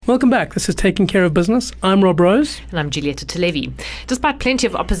Welcome back. This is Taking Care of Business. I'm Rob Rose. And I'm Julieta Televi. Despite plenty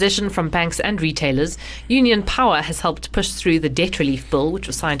of opposition from banks and retailers, Union Power has helped push through the debt relief bill, which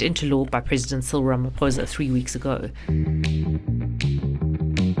was signed into law by President Cyril Ramaphosa 3 weeks ago.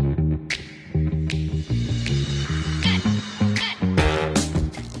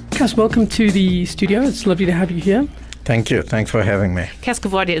 Cas, welcome to the studio. It's lovely to have you here. Thank you. Thanks for having me. Cas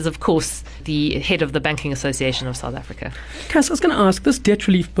Coovadia is, of course, the head of the Banking Association of South Africa. Cas, I was going to ask, this debt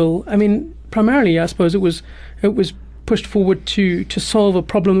relief bill, primarily, I suppose, it was pushed forward to solve a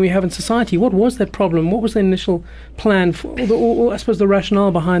problem we have in society. What was that problem? What was the initial plan, or I suppose the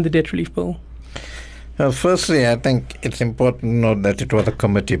rationale behind the debt relief bill? Well, firstly, I think it's important to note that it was a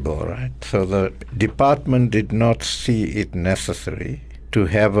committee bill, right? So the department did not see it necessary to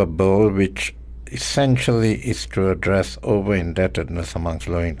have a bill which essentially is to address over-indebtedness amongst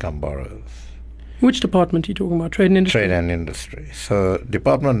low-income borrowers. Which department are you talking about? Trade and Industry? Trade and Industry. So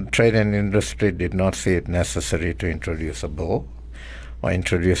Department of Trade and Industry did not see it necessary to introduce a bill or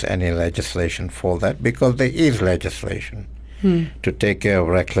introduce any legislation for that, because there is legislation to take care of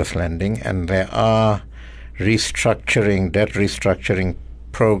reckless lending, and there are debt restructuring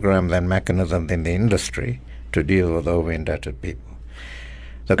programs and mechanisms in the industry to deal with over-indebted people.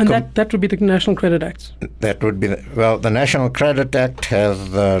 That would be the National Credit Act? That would be, the National Credit Act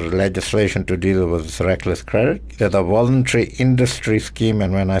has the legislation to deal with reckless credit. There's a voluntary industry scheme,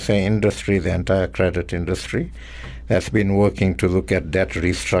 and when I say industry, the entire credit industry, that's been working to look at debt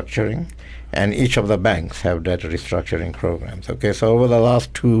restructuring, and each of the banks have debt restructuring programs. Okay, so over the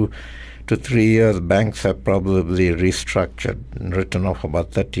last 2 to 3 years, banks have probably restructured and written off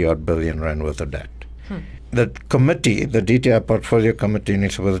about 30-odd billion rand worth of debt. The committee, the DTI Portfolio Committee in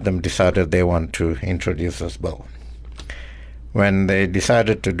its wisdom, decided they want to introduce this bill. When they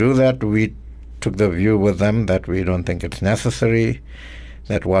decided to do that, we took the view with them that we don't think it's necessary,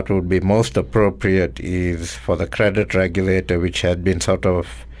 that what would be most appropriate is for the credit regulator, which had been sort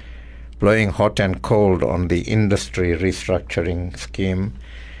of blowing hot and cold on the industry restructuring scheme,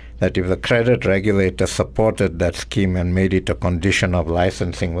 that if the credit regulator supported that scheme and made it a condition of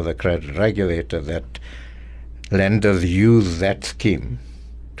licensing with the credit regulator, that lenders use that scheme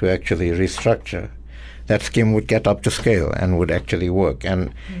to actually restructure, that scheme would get up to scale and would actually work.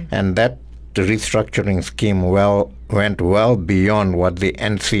 And that restructuring scheme went well beyond what the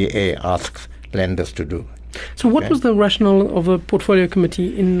NCA asks lenders to do. So what was the rationale of the Portfolio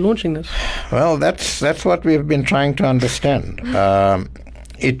Committee in launching this? Well, that's what we've been trying to understand.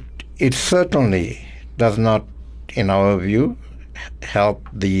 It certainly does not, in our view, help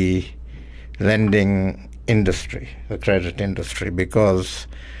the lending industry, the credit industry, because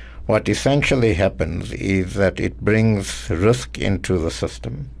what essentially happens is that it brings risk into the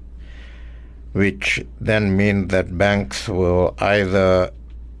system, which then means that banks will either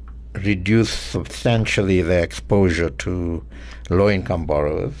reduce substantially their exposure to low-income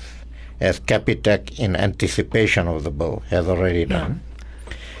borrowers, as Capitec, in anticipation of the bill, has already done.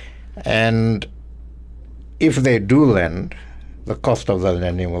 And if they do lend, the cost of the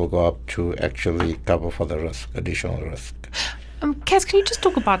lending will go up to actually cover for the risk, additional risk. Cas, can you just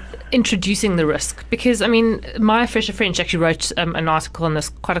talk about introducing the risk? Because, Maya Fisher-French actually wrote an article on this,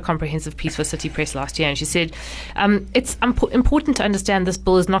 quite a comprehensive piece for City Press last year, and she said it's important to understand this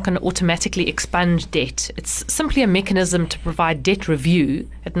bill is not going to automatically expunge debt. It's simply a mechanism to provide debt review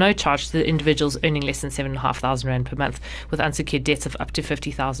at no charge to the individuals earning less than 7,500 rand per month with unsecured debts of up to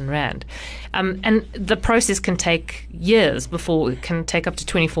 50,000 rand. And the process can take years, before it can take up to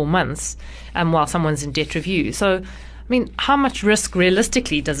 24 months while someone's in debt review. So, how much risk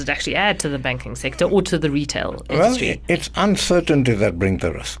realistically does it actually add to the banking sector or to the retail industry? Well, it's uncertainty that brings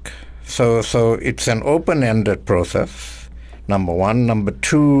the risk. So it's an open-ended process, number one. Number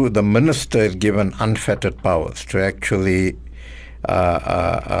two, the minister is given unfettered powers to actually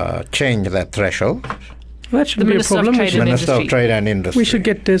change that threshold. Well, that shouldn't be a problem. Minister of Trade and Industry. We should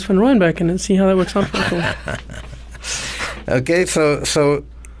get Des van Rooyen back in and see how that works out for us. Okay, so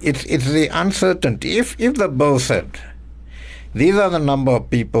it's the uncertainty. If the bill said, these are the number of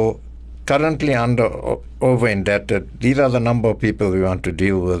people currently over-indebted, these are the number of people we want to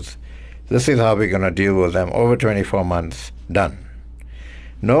deal with, this is how we're going to deal with them over 24 months, done.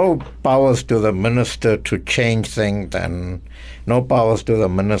 No powers to the minister to change things, and no powers to the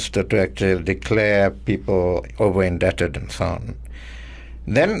minister to actually declare people over-indebted and so on.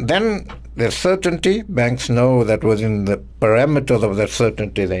 Then there's certainty. Banks know that within the parameters of that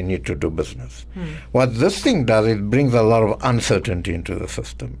certainty they need to do business. What this thing does, it brings a lot of uncertainty into the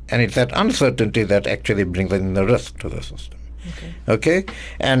system. And it's that uncertainty that actually brings in the risk to the system. Okay?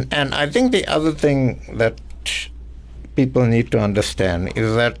 And I think the other thing that people need to understand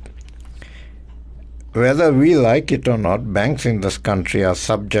is that whether we like it or not, banks in this country are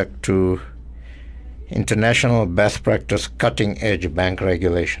subject to international best practice cutting-edge bank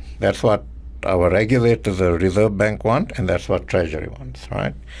regulation. That's what our regulators, the Reserve Bank, want, and that's what Treasury wants,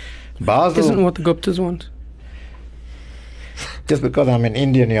 right? Basel isn't what the Guptas want. Just because I'm an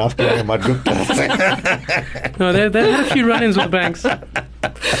Indian, you're asking me about Gupta. No, they had a few run-ins with banks.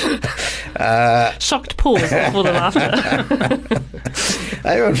 Shocked pause before the laughter.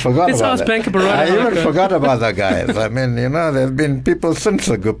 I even forgot Let's about ask that. Bank of Baroda. I even forgot about the guys. I mean, there's been people since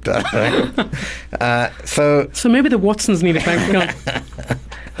the Gupta. Right? So maybe the Watsons need a bank account.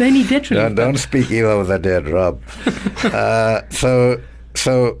 They need debt relief. Don't speak ill of the dead, Rob. So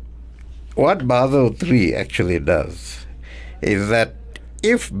what Basel III actually does is that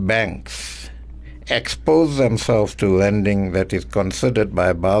if banks expose themselves to lending that is considered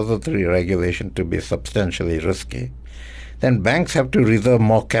by Basel III regulation to be substantially risky, then banks have to reserve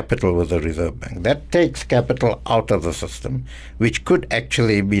more capital with the Reserve Bank. That takes capital out of the system, which could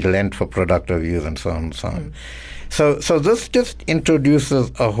actually be lent for productive use and so on and so on. So this just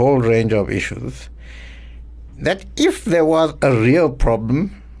introduces a whole range of issues that if there was a real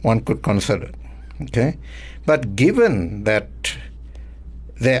problem, one could consider. Okay? But given that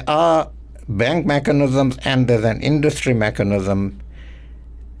there are bank mechanisms and there's an industry mechanism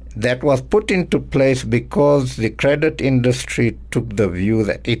that was put into place because the credit industry took the view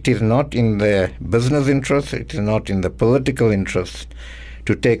that it is not in their business interest, it is not in the political interest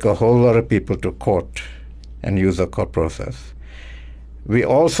to take a whole lot of people to court and use the court process. We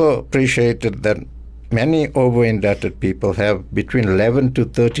also appreciated that many over-indebted people have between 11 to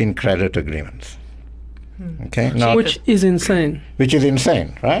 13 credit agreements. Okay, now, Which is insane. Which is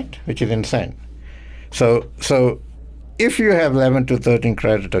insane, right? Which is insane. So if you have 11 to 13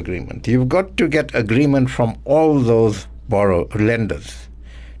 credit agreement, you've got to get agreement from all those lenders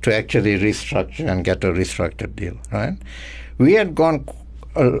to actually restructure and get a restructured deal, right? We had gone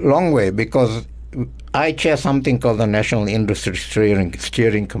a long way because I chair something called the National Industry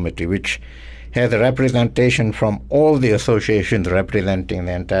Steering Committee, which has a representation from all the associations representing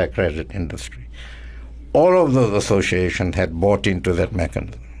the entire credit industry. All of those associations had bought into that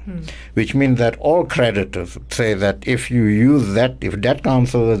mechanism, which means that all creditors say that if debt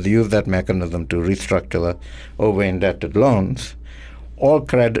counsellors use that mechanism to restructure the over-indebted loans, all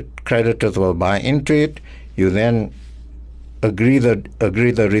creditors will buy into it. You then agree the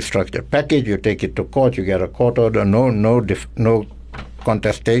restructure package. You take it to court. You get a court order. No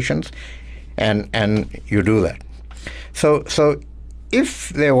contestations, and you do that. So if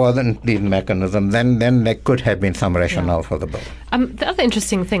there wasn't these mechanisms, then there could have been some rationale for the bill. The other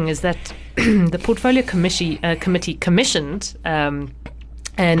interesting thing is that the Portfolio Committee commissioned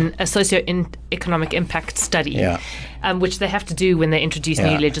a socio-economic impact study, which they have to do when they introduce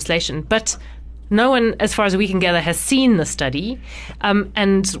new legislation. But no one, as far as we can gather, has seen the study.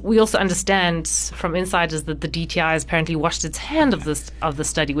 And we also understand from insiders that the DTI has apparently washed its hand of the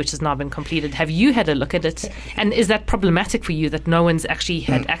study, which has now been completed. Have you had a look at it? And is that problematic for you that no one's actually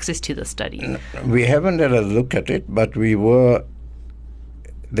had access to the study? We haven't had a look at it, but the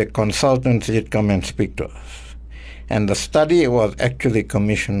consultants did come and speak to us. And the study was actually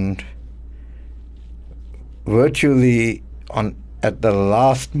commissioned virtually at the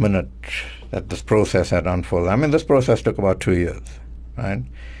last minute that this process had unfolded. I mean, this process took about 2 years, right?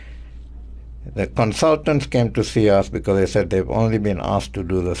 The consultants came to see us because they said they've only been asked to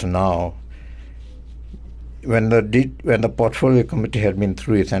do this now. When the Portfolio Committee had been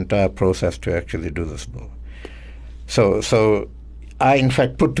through its entire process to actually do this bill. So I, in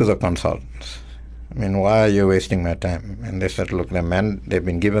fact, put to the consultants, I mean, why are you wasting my time? And they said, look, they've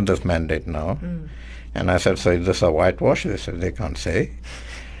been given this mandate now. And I said, so is this a whitewash? They said they can't say.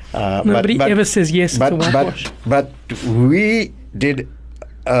 Nobody ever says yes to whitewash. But we did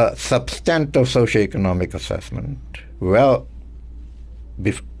a substantive socioeconomic assessment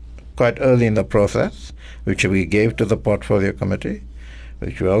quite early in the process, which we gave to the Portfolio Committee,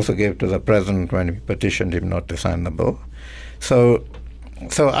 which we also gave to the President when we petitioned him not to sign the bill. So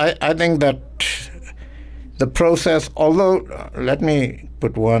I think that the process, although, let me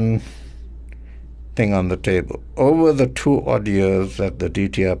put one thing on the table. Over the 2 odd years that the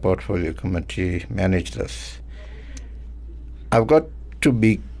DTI Portfolio Committee managed this, I've got to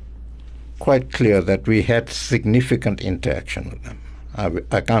be quite clear that we had significant interaction with them.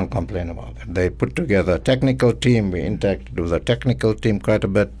 I can't complain about it. They put together a technical team. We interacted with the technical team quite a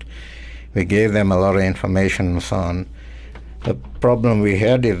bit. We gave them a lot of information and so on. The problem we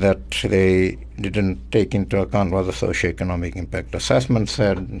had is that they didn't take into account what the socioeconomic impact assessment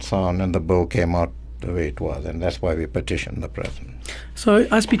said and so on, and the bill came out the way it was, and that's why we petitioned the president. So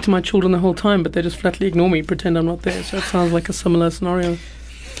I speak to my children the whole time, but they just flatly ignore me, pretend I'm not there. So it sounds like a similar scenario.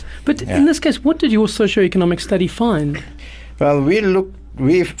 But in this case, what did your socioeconomic study find? Well,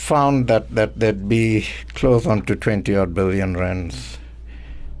 we found that there'd be close on to 20 odd billion rands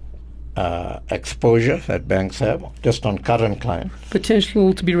exposure that banks have just on current clients.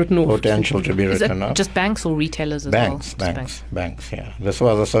 Potential to be written off. Potential to be Is written it off. just banks or retailers as Banks, well? banks, yeah. This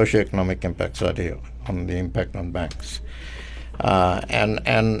was a socioeconomic impact study on the impact on banks. And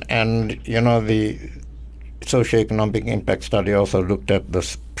the socioeconomic impact study also looked at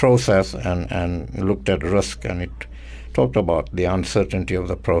this process and looked at risk, and it talked about the uncertainty of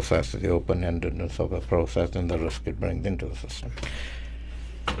the process, the open-endedness of the process, and the risk it brings into the system.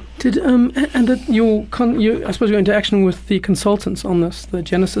 Did and that I suppose your interaction with the consultants on this, the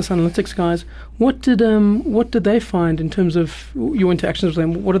Genesis Analytics guys, what did they find in terms of your interactions with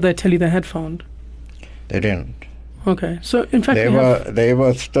them? What did they tell you they had found? They didn't. Okay, so in fact they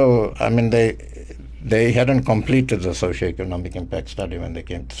were still. I mean, they hadn't completed the socioeconomic impact study when they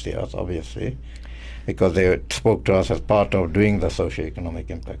came to see us, obviously, because they spoke to us as part of doing the socioeconomic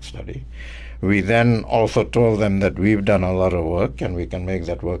impact study. We then also told them that we've done a lot of work and we can make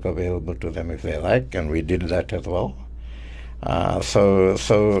that work available to them if they like, and we did that as well. So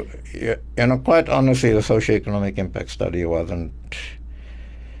quite honestly, the socioeconomic impact study wasn't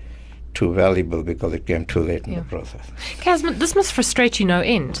too valuable because it came too late in the process. Kaz, this must frustrate you no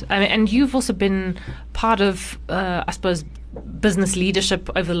end. I mean, and you've also been part of, I suppose, business leadership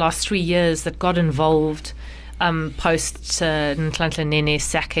over the last 3 years that got involved post Nhlanhla Nene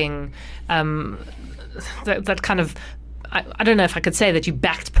sacking. That kind of, I don't know if I could say that you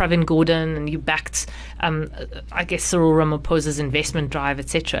backed Pravin Gordhan and you backed, I guess, Cyril Ramaphosa's investment drive,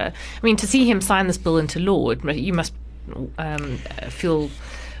 etc. I mean, to see him sign this bill into law, you must feel.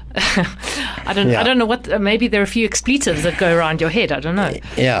 I don't know what. Maybe there are a few expletives that go around your head. I don't know.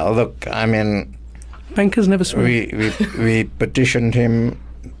 Yeah, look, I mean, bankers never swear. We petitioned him.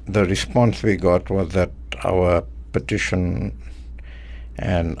 The response we got was that our petition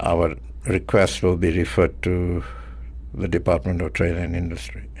and our request will be referred to the Department of Trade and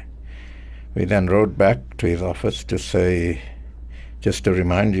Industry. We then wrote back to his office to say, just to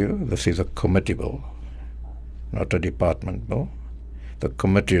remind you, this is a committee bill, not a department bill. The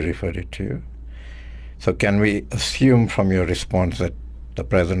committee referred it to you. So can we assume from your response that the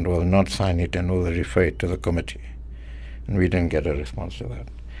president will not sign it and will refer it to the committee? And we didn't get a response to that.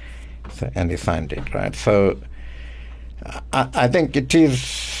 So, and he signed it, right? So I think it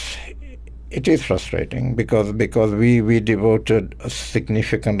is frustrating because we devoted a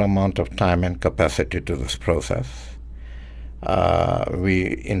significant amount of time and capacity to this process. We,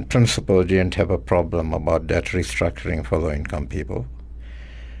 in principle, didn't have a problem about debt restructuring for low-income people.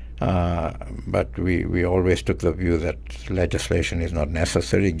 But we always took the view that legislation is not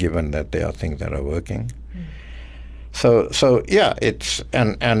necessary given that there are things that are working. So yeah, it's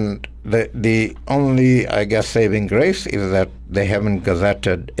and the only, I guess, saving grace is that they haven't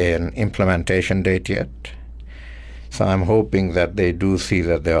gazetted an implementation date yet. So I'm hoping that they do see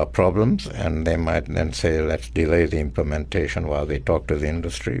that there are problems, and they might then say, let's delay the implementation while they talk to the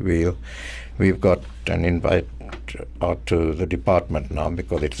industry. We've got an invite out to the department now,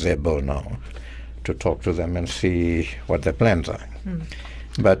 because it's their bill now, to talk to them and see what their plans are.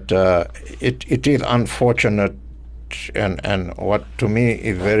 But it is unfortunate, and what to me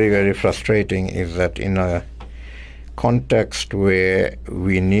is very, very frustrating is that in a context where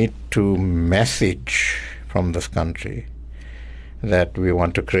we need to message from this country that we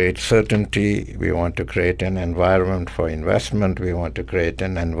want to create certainty, we want to create an environment for investment, we want to create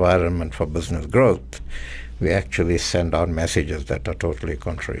an environment for business growth, we actually send out messages that are totally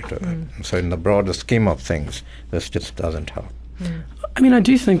contrary to that. So in the broader scheme of things, this just doesn't help. I mean, I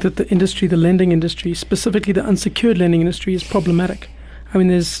do think that the industry, the lending industry, specifically the unsecured lending industry, is problematic. I mean,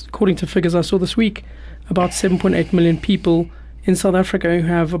 there's, according to figures I saw this week, about 7.8 million people in South Africa who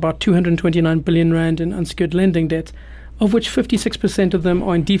have about 229 billion rand in unsecured lending debt, of which 56% of them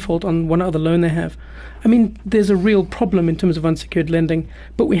are in default on one other loan they have. I mean, there's a real problem in terms of unsecured lending,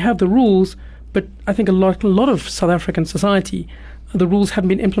 but we have the rules, but I think a lot of South African society, the rules haven't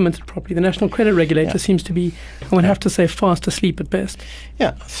been implemented properly. The National Credit Regulator seems to be, I would have to say, fast asleep at best.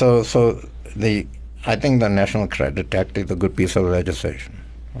 Yeah, so I think the National Credit Act is a good piece of legislation,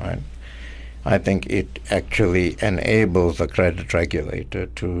 right? I think it actually enables the credit regulator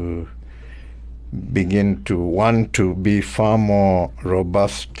to begin to be far more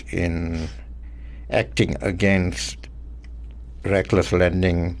robust in acting against reckless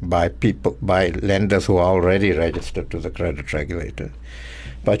lending by lenders who are already registered to the credit regulator.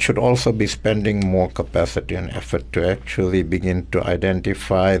 but should also be spending more capacity and effort to actually begin to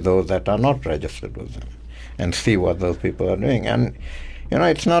identify those that are not registered with them and see what those people are doing. And,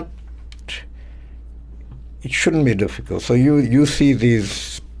 it's not, it shouldn't be difficult. So you see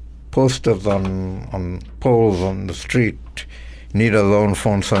these posters on poles on the street, need a loan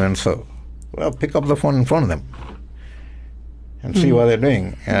from so-and-so. Well, pick up the phone and phone them and see what they're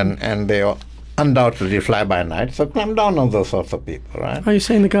doing. And they are undoubtedly fly by night, so clamp down on those sorts of people, right? Are you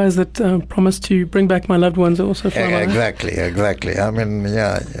saying the guys that promise to bring back my loved ones are also fly by night? Exactly. I mean,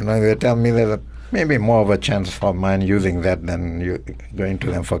 they tell me there's maybe more of a chance for mine using that than you going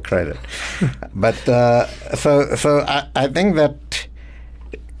to them for credit. But so I think that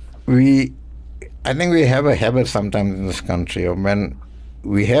we have a habit sometimes in this country of when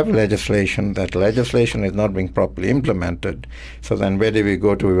we have legislation, that legislation is not being properly implemented. So then where do we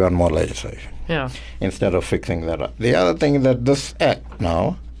go to? We want more legislation. Yeah. Instead of fixing that up. The other thing is that this act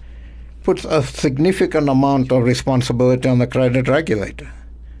now puts a significant amount of responsibility on the credit regulator.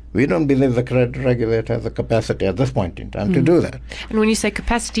 We don't believe the credit regulator has the capacity at this point in time to do that. And when you say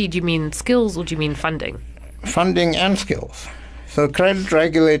capacity, do you mean skills or do you mean funding? Funding and skills. So credit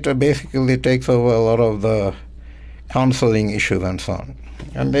regulator basically takes over a lot of the counseling issues and so on.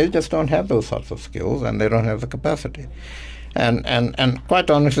 And they just don't have those sorts of skills, and they don't have the capacity. And quite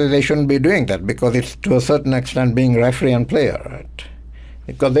honestly, they shouldn't be doing that, because it's to a certain extent being referee and player, right?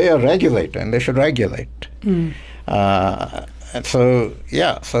 Because they are regulator and they should regulate. So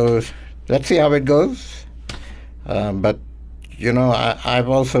let's see how it goes. But I've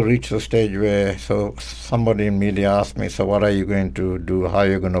also reached a stage where somebody in media asked me, so what are you going to do? How are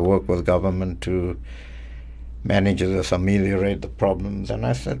you going to work with government to manage this, ameliorate the problems? And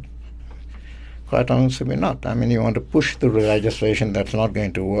I said, quite honestly, we're not. I mean, you want to push through legislation that's not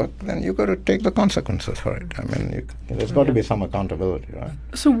going to work, then you've got to take the consequences for it. I mean, there's got to be some accountability, right?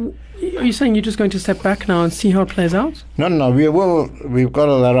 So are you saying you're just going to step back now and see how it plays out? No, we've got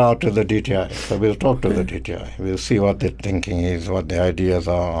a letter out to the DTI, so we'll talk to the DTI. We'll see what their thinking is, what the ideas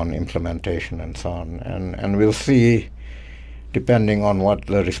are on implementation and so on. And we'll see, depending on what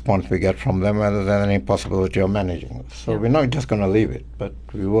the response we get from them, whether there's any possibility of managing this. So we're not just going to leave it, but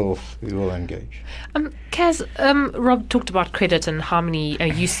we will engage. Kaz, Rob talked about credit and how many,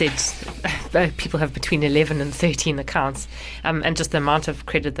 you said people have between 11 and 13 accounts, and just the amount of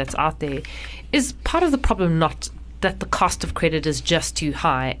credit that's out there. Is part of the problem not that the cost of credit is just too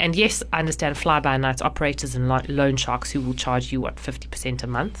high? And yes, I understand fly-by-night operators and loan sharks who will charge you, 50% a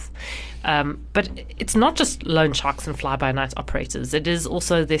month? But it's not just loan sharks and fly-by-night operators. It is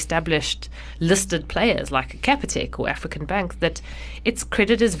also the established listed players like Capitec or African Bank that its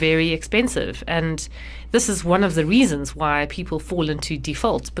credit is very expensive. And this is one of the reasons why people fall into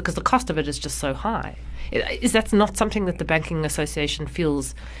default, because the cost of it is just so high. Is that not something that the Banking Association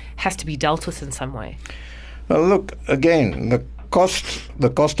feels has to be dealt with in some way? Well, look, again, the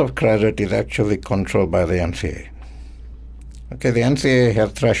cost of credit is actually controlled by the NCA. Okay, the NCA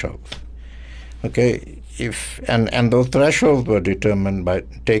has thresholds. Okay, and those thresholds were determined by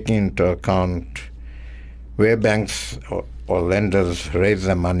taking into account where banks or lenders raise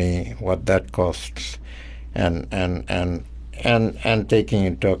their money, what that costs, and taking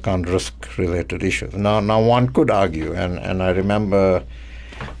into account risk-related issues. Now one could argue, and I remember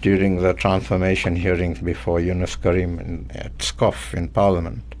during the transformation hearings before Yunus Karim at SCOF in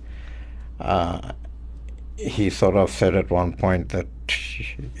Parliament, he sort of said at one point that,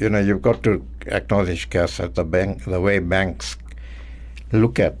 you've got to acknowledge, Cass, that the way banks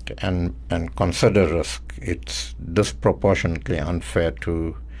look at and consider risk, it's disproportionately unfair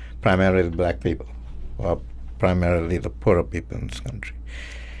to primarily black people, or primarily the poorer people in this country.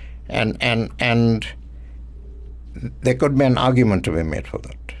 And there could be an argument to be made for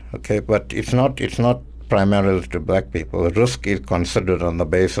that, okay? But it's not primarily to black people. Risk is considered on the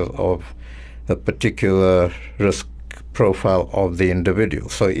basis of the particular risk profile of the individual.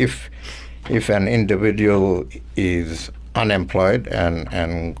 So if an individual is unemployed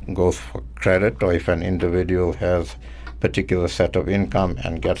and goes for credit, or if an individual has a particular set of income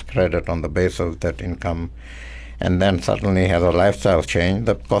and gets credit on the basis of that income, and then suddenly has a lifestyle change,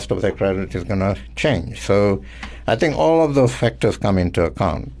 the cost of their credit is going to change. So I think all of those factors come into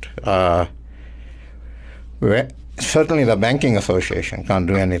account. Certainly the Banking Association can't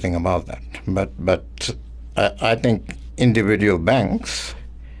do anything about that. But I think individual banks,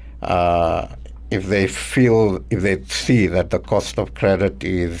 if they see that the cost of credit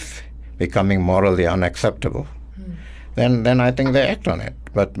is becoming morally unacceptable, then I think they act on it.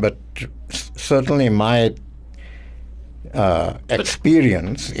 But certainly my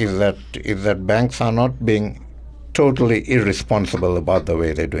experience is that banks are not being totally irresponsible about the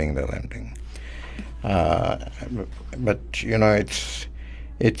way they're doing their lending. But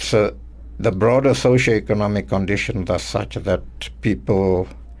it's the broader socioeconomic conditions are such that people,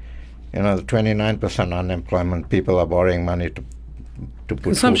 the 29% unemployment, people are borrowing money to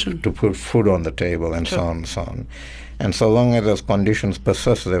put food on the table and so on and so on. And so long as those conditions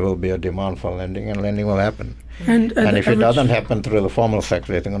persist, there will be a demand for lending, and lending will happen. And if it doesn't happen through the formal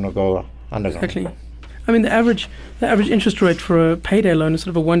sector, it's going to go underground. Exactly. I mean, the average interest rate for a payday loan, sort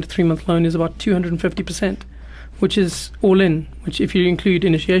of a 1 to 3 month loan, is about 250%, which is all in. Which, if you include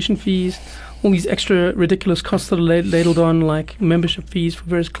initiation fees, all these extra ridiculous costs that are ladled on, like membership fees for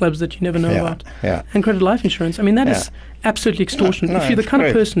various clubs that you never know about, and credit life insurance. I mean, that is absolutely extortion. If you're the kind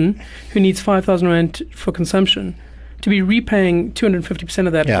of person who needs 5,000 rand for consumption, to be repaying 250%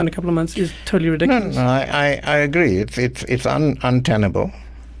 of that in a couple of months is totally ridiculous. No, I agree. It's untenable.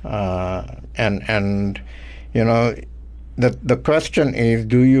 And the question is,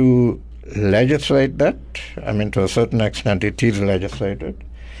 do you legislate that? I mean, to a certain extent, it is legislated.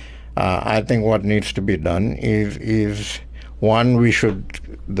 I think what needs to be done is one,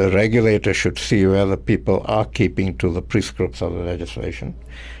 the regulator should see whether people are keeping to the prescripts of the legislation.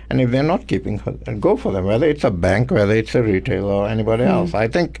 And if they're not keeping, go for them, whether it's a bank, whether it's a retailer or anybody else. I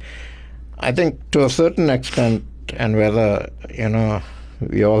think to a certain extent, and whether,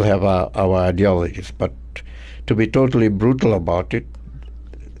 we all have our ideologies, but to be totally brutal about it,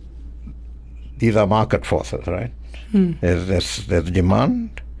 these are market forces, right? There's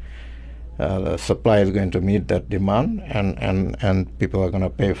demand. The supply is going to meet that demand, and people are going to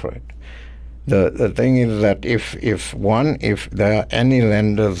pay for it. The thing is that if there are any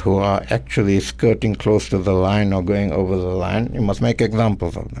lenders who are actually skirting close to the line or going over the line, you must make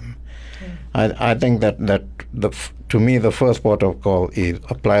examples of them. I think that to me, the first port of call is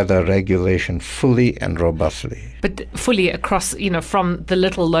apply the regulation fully and robustly. But fully across, from the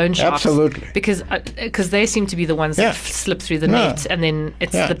little loan sharks. Absolutely. Because they seem to be the ones that slip through the net, and then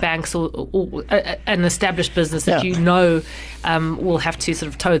it's the banks or an established business that will have to sort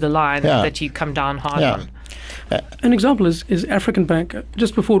of toe the line that you come down hard on. An example is African Bank.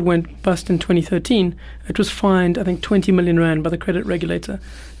 Just before it went bust in 2013, it was fined, I think, 20 million rand by the credit regulator.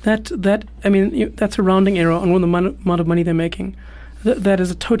 That's a rounding error on the amount of money they're making. That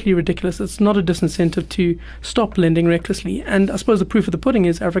is totally ridiculous. It's not a disincentive to stop lending recklessly. And I suppose the proof of the pudding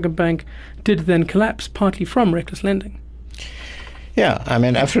is African Bank did then collapse partly from reckless lending. Yeah, I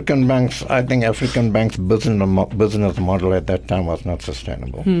mean, African Bank's business model at that time was not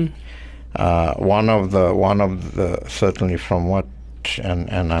sustainable. One of the certainly from what,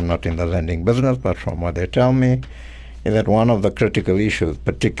 and I'm not in the lending business, but from what they tell me, is that one of the critical issues,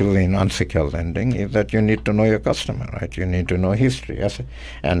 particularly in unsecured lending, is that you need to know your customer, right? You need to know history. Yes?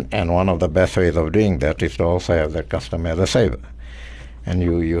 And one of the best ways of doing that is to also have that customer as a saver. And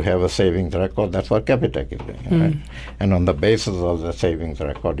you have a savings record. That's what Capitec is doing, right? And on the basis of the savings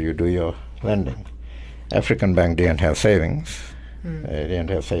record, you do your lending. African Bank didn't have savings. They didn't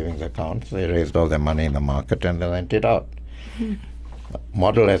have savings accounts. They raised all their money in the market and they lent it out.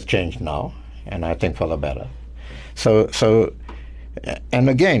 Model has changed now, and I think for the better. So, and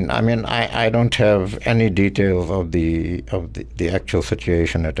again, I mean, I don't have any details of the actual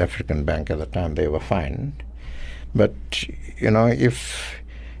situation at African Bank at the time they were fined. But if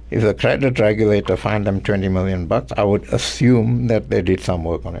the credit regulator fined them $20 million, I would assume that they did some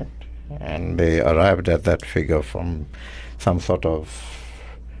work on it, and they arrived at that figure from some sort of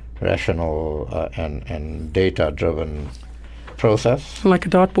rational and data-driven process. Like a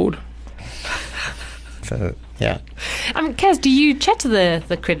dartboard. So, yeah. Kaz, do you chat to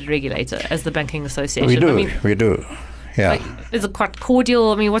the credit regulator as the Banking Association? We do. Yeah. Is it quite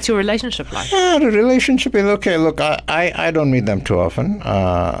cordial? I mean, what's your relationship like? Yeah, the relationship is okay. Look, I don't meet them too often.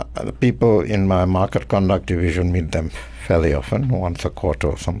 The people in my market conduct division meet them fairly often, once a quarter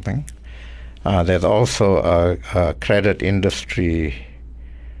or something. There's also a credit industry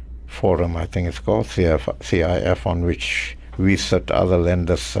forum, I think it's called, CIF, on which we sit, other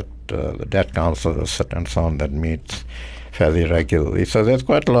lenders sit, the debt council sit, and so on, that meets fairly regularly. So there's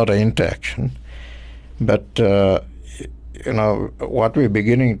quite a lot of interaction. But, what we're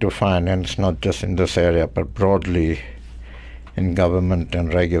beginning to find, and it's not just in this area, but broadly in government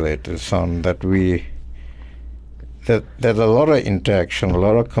and regulators, on that there's a lot of interaction, a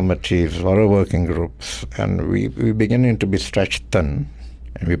lot of committees, a lot of working groups, and we're beginning to be stretched thin,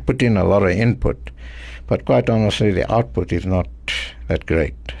 and we put in a lot of input, but quite honestly, the output is not that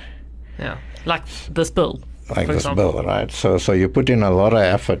great. Yeah, like this bill. Like this bill, right? So you put in a lot of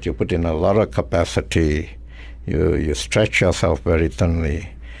effort, you put in a lot of capacity, you stretch yourself very thinly,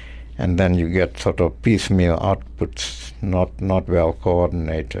 and then you get sort of piecemeal outputs, not well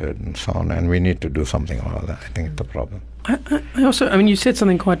coordinated and so on, and we need to do something about that. I think it's a problem. I also, I mean, you said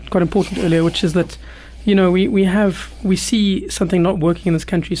something quite important earlier, which is that, you know, we see something not working in this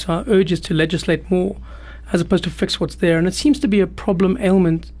country, so our urge is to legislate more as opposed to fix what's there. And it seems to be a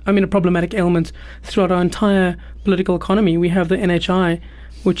problematic ailment throughout our entire political economy. We have the NHI,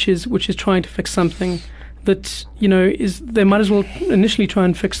 which is trying to fix something that, you know, they might as well initially try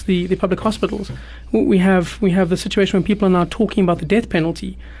and fix the public hospitals. We have the situation where people are now talking about the death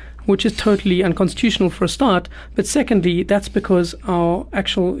penalty, which is totally unconstitutional for a start. But secondly, that's because our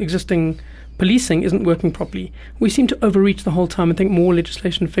actual existing policing isn't working properly. We seem to overreach the whole time and think more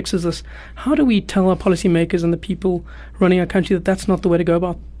legislation fixes this. How do we tell our policymakers and the people running our country that that's not the way to go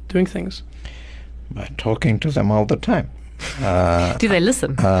about doing things? By talking to them all the time. Do they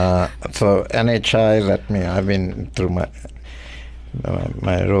listen? So NHI, I've been through my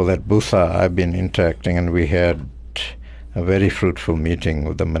role at BUSA, I've been interacting, and we had a very fruitful meeting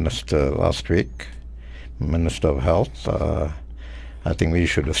with the minister last week, Minister of Health. I think we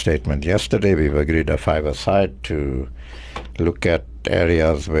issued a statement yesterday. We've agreed a 5-a-side to look at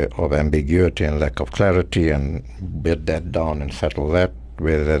areas of ambiguity and lack of clarity and bed that down and settle that,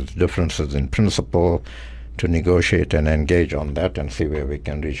 where there's differences in principle, to negotiate and engage on that and see where we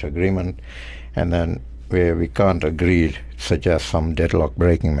can reach agreement. And then where we can't agree, suggest some deadlock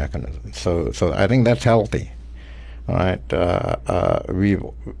breaking mechanism. So I think that's healthy. All right,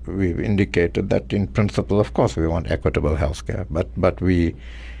 we've indicated that in principle, of course, we want equitable healthcare, but we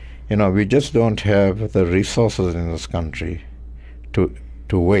just don't have the resources in this country to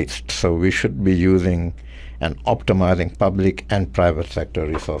waste. So we should be using and optimizing public and private sector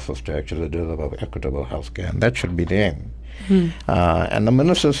resources to actually deliver equitable healthcare, and that should be the aim. And the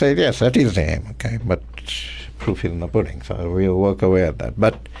minister said, yes, that is the aim. Okay, but proof is in the pudding. So we'll work away at that.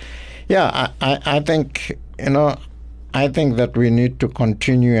 But yeah, I think I think that we need to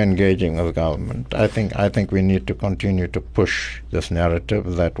continue engaging with government. I think we need to continue to push this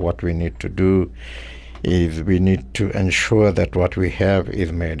narrative that what we need to do is we need to ensure that what we have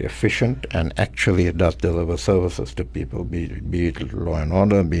is made efficient and actually it does deliver services to people, be it law and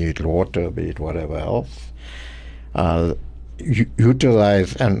order, be it water, be it whatever else.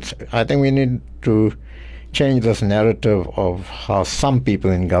 Utilize, and I think we need to change this narrative of how some people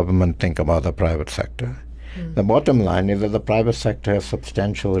in government think about the private sector. The bottom line is that the private sector has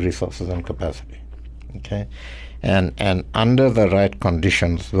substantial resources and capacity. Okay, and under the right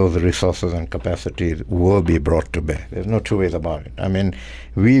conditions, those resources and capacities will be brought to bear. There's no two ways about it. I mean,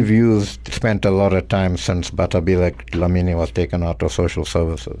 we've spent a lot of time since Batabile Dlamini was taken out of social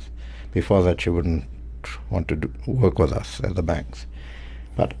services. Before that, she wouldn't want to work with us at the banks.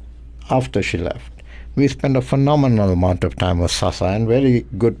 But after she left, we spent a phenomenal amount of time with SASSA, and very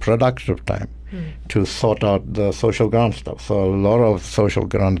good productive time, to sort out the social grant stuff. So a lot of social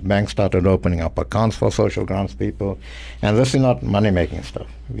grant banks started opening up accounts for social grants people, and this is not money-making stuff.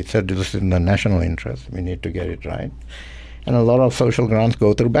 We said this is in the national interest. We need to get it right. And a lot of social grants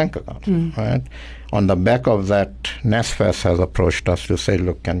go through bank accounts, right? On the back of that, NSFAS has approached us to say,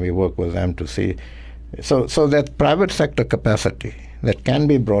 look, can we work with them to see? So that private sector capacity that can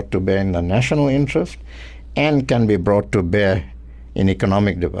be brought to bear in the national interest and can be brought to bear in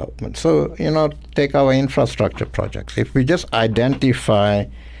economic development. So, take our infrastructure projects. If we just identify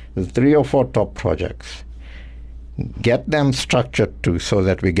the 3 or 4 top projects, get them structured so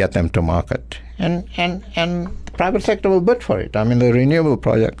that we get them to market, and the private sector will bid for it. I mean, the renewable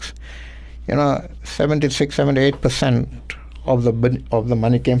projects, 78% of the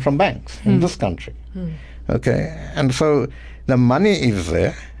money came from banks in this country. Okay, and so the money is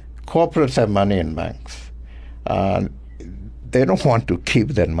there. Corporates have money in banks. They don't want to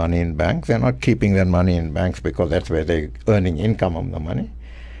keep that money in banks. They're not keeping that money in banks because that's where they're earning income on the money.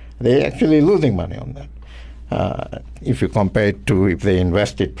 They're actually losing money on that. If you compare it to if they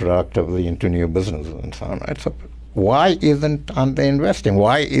invested productively into new businesses and so on. Right? So why aren't they investing?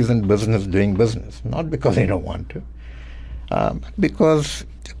 Why isn't business doing business? Not because they don't want to, because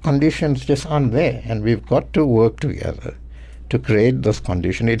the conditions just aren't there. And we've got to work together to create this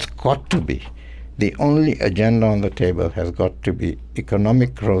condition. It's got to be. The only agenda on the table has got to be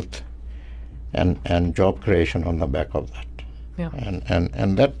economic growth and job creation on the back of that. Yeah.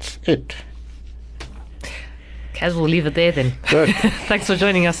 And that's it. Kaz, we'll leave it there then. Good. Thanks for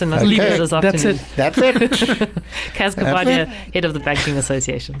joining us in this afternoon. That's it. That's it. Kaz Kapadia, Head of the Banking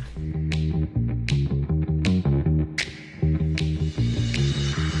Association.